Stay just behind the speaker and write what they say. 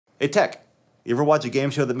Hey, Tech, you ever watch a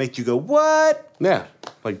game show that makes you go, what? Yeah,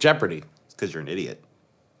 like Jeopardy. It's because you're an idiot.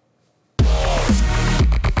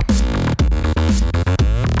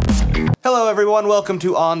 Hello, everyone. Welcome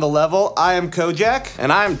to On the Level. I am Kojak.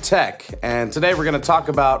 And I'm Tech, and today we're going to talk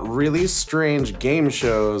about really strange game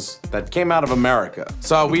shows that came out of America.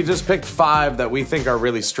 So we just picked 5 that we think are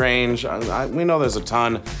really strange. We know there's a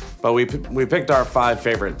ton, but we picked our 5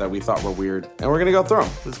 favorite that we thought were weird, and we're going to go through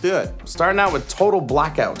them. Let's do it. Starting out with Total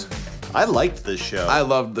Blackout. I liked this show. I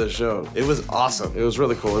loved this show. It was awesome. It was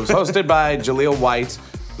really cool. It was hosted by Jaleel White,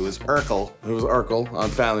 It was Urkel. who was Urkel on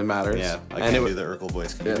Family Matters. Yeah, I can't do the Urkel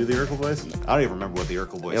voice. Can you do the Urkel voice? I don't even remember what the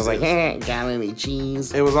Urkel voice It was is. like, hey, got any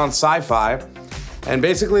cheese? It was on Sci-Fi, and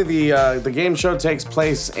basically the game show takes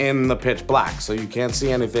place in the pitch black, so you can't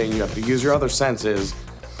see anything. You have to use your other senses,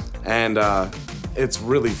 and it's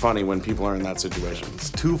really funny when people are in that situation. It's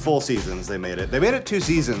 2 full seasons they made it. They made it 2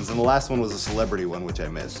 seasons, and the last one was a celebrity one, which I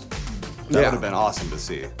missed. That would have been awesome to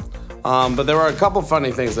see. But there were a couple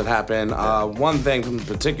funny things that happened. One thing in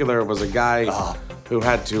particular was a guy who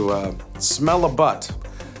had to smell a butt.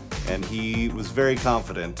 And he was very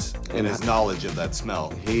confident in his knowledge of that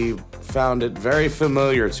smell. He found it very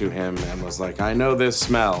familiar to him and was like, I know this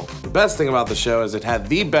smell. The best thing about the show is it had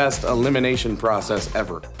the best elimination process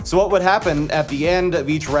ever. So what would happen at the end of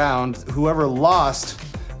each round, whoever lost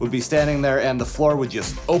would be standing there and the floor would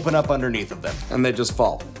just open up underneath of them. And they just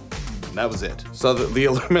fall. And that was it. So the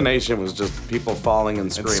elimination was just people falling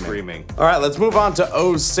and screaming. And All right, let's move on to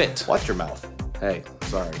Oh Sit. Watch your mouth. Hey,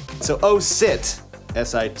 sorry. So Oh Sit,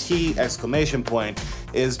 S-I-T exclamation point,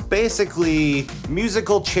 is basically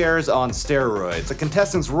musical chairs on steroids. The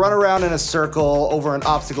contestants run around in a circle over an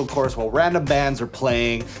obstacle course while random bands are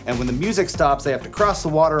playing, and when the music stops, they have to cross the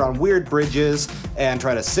water on weird bridges and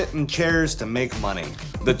try to sit in chairs to make money.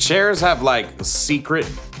 The chairs have like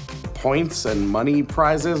secret points and money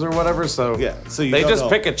prizes or whatever, so, Yeah, so you they don't just know.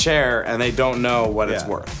 pick a chair and they don't know what it's Yeah.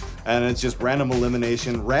 worth. And it's just random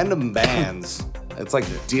elimination, random bands. It's like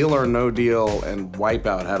Deal or No Deal and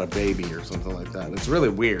Wipeout had a baby or something like that. It's really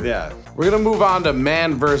weird. Yeah. We're gonna move on to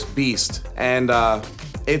Man vs. Beast, and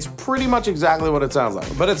it's pretty much exactly what it sounds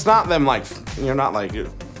like. But it's not them like, you're not like,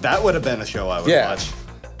 That would have been a show I would watch.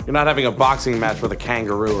 You're not having a boxing match with a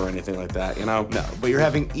kangaroo or anything like that, you know? No, but you're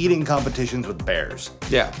having eating competitions with bears.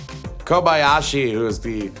 Yeah. Kobayashi, who is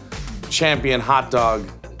the champion hot dog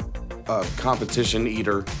competition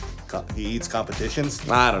eater. He eats competitions.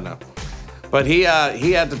 I don't know. But he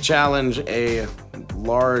had to challenge a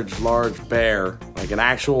large bear, like an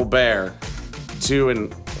actual bear, to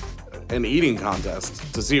an eating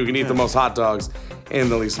contest to see who can eat the most hot dogs in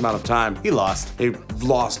the least amount of time. He lost. He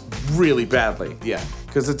lost really badly. Yeah.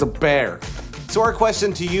 Because it's a bear. So our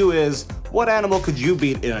question to you is, what animal could you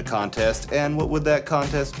beat in a contest, and what would that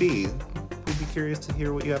contest be? We'd be curious to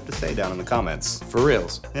hear what you have to say down in the comments. For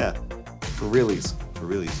reals. Yeah, For realies. for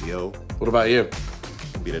realies, yo. What about you?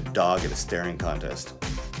 Beat a dog at a staring contest.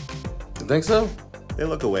 You think so? They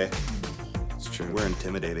look away. It's true. We're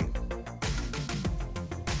intimidating.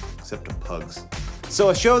 Except to pugs. So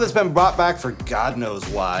a show that's been brought back for God knows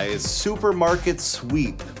why is Supermarket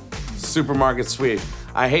Sweep. Supermarket Sweep.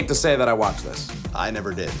 I hate to say that I watched this. I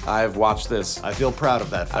never did. I've watched this. I feel proud of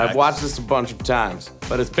that fact. I've watched this a bunch of times,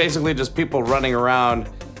 but it's basically just people running around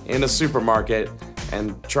in a supermarket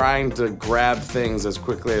and trying to grab things as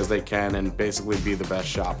quickly as they can and basically be the best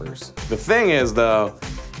shoppers. The thing is, though,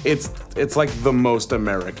 it's like the most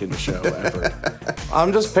American show ever.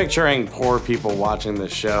 I'm just picturing poor people watching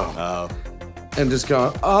this show Oh. and just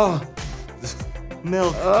going, oh,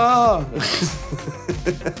 Milk. oh,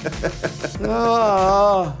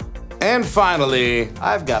 oh. And finally,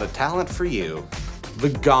 I've got a talent for you. The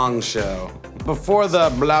Gong Show. Before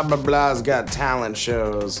the blah blah blah's got talent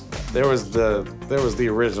shows, there was the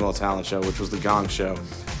original talent show, which was the Gong Show.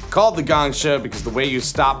 Called the Gong Show because the way you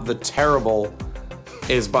stop the terrible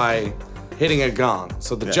is by hitting a gong.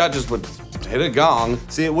 So the judges would hit a gong.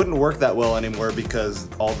 See, it wouldn't work that well anymore because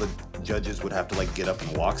all the judges would have to like get up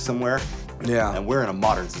and walk somewhere. Yeah. And we're in a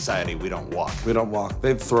modern society, we don't walk. We don't walk.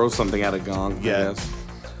 They'd throw something at a gong, I Yeah. guess.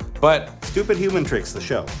 But Stupid Human Tricks, the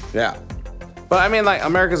show. yeah. But I mean, like,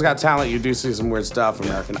 America's Got Talent, you do see some weird stuff.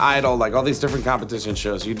 American Idol, like all these different competition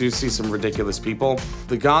shows, you do see some ridiculous people.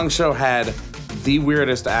 The Gong Show had the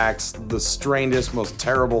weirdest acts, the strangest, most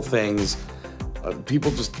terrible things.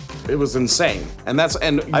 People just, it was insane. And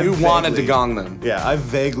you wanted to gong them. Yeah, I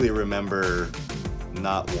vaguely remember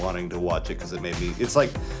not wanting to watch it because it made me, it's like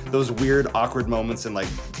those weird awkward moments in like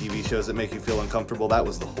TV shows that make you feel uncomfortable. That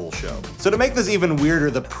was the whole show. So to make this even weirder,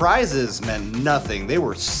 the prizes meant nothing. They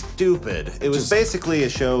were stupid. It was basically a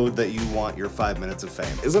show that you want your 5 minutes of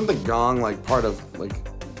fame. Isn't the gong like part of like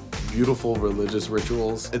beautiful religious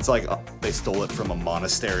rituals. It's like they stole it from a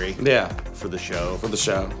monastery Yeah, for the show. for the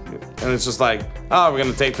show. And it's just like, oh, we're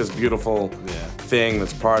gonna take this beautiful thing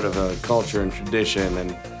that's part of a culture and tradition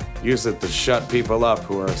and use it to shut people up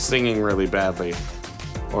who are singing really badly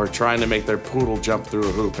or trying to make their poodle jump through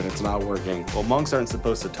a hoop and it's not working. Well, monks aren't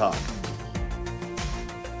supposed to talk.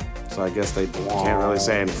 So I guess they can't really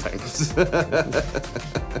say anything.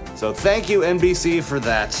 So thank you, NBC, for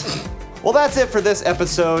that. Well, that's it for this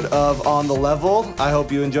episode of On the Level. I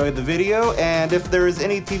hope you enjoyed the video, and if there is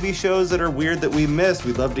any TV shows that are weird that we missed,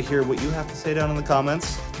 we'd love to hear what you have to say down in the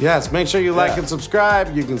comments. Yes, make sure you like Yeah. and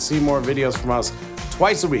subscribe. You can see more videos from us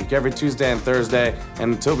twice a week, every Tuesday and Thursday.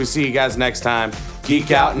 And until we see you guys next time,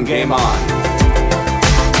 geek out and game on.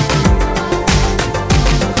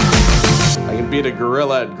 I can beat a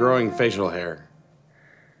gorilla at growing facial hair.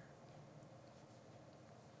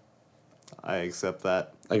 I accept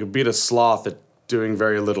that. I could beat a sloth at doing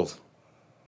very little.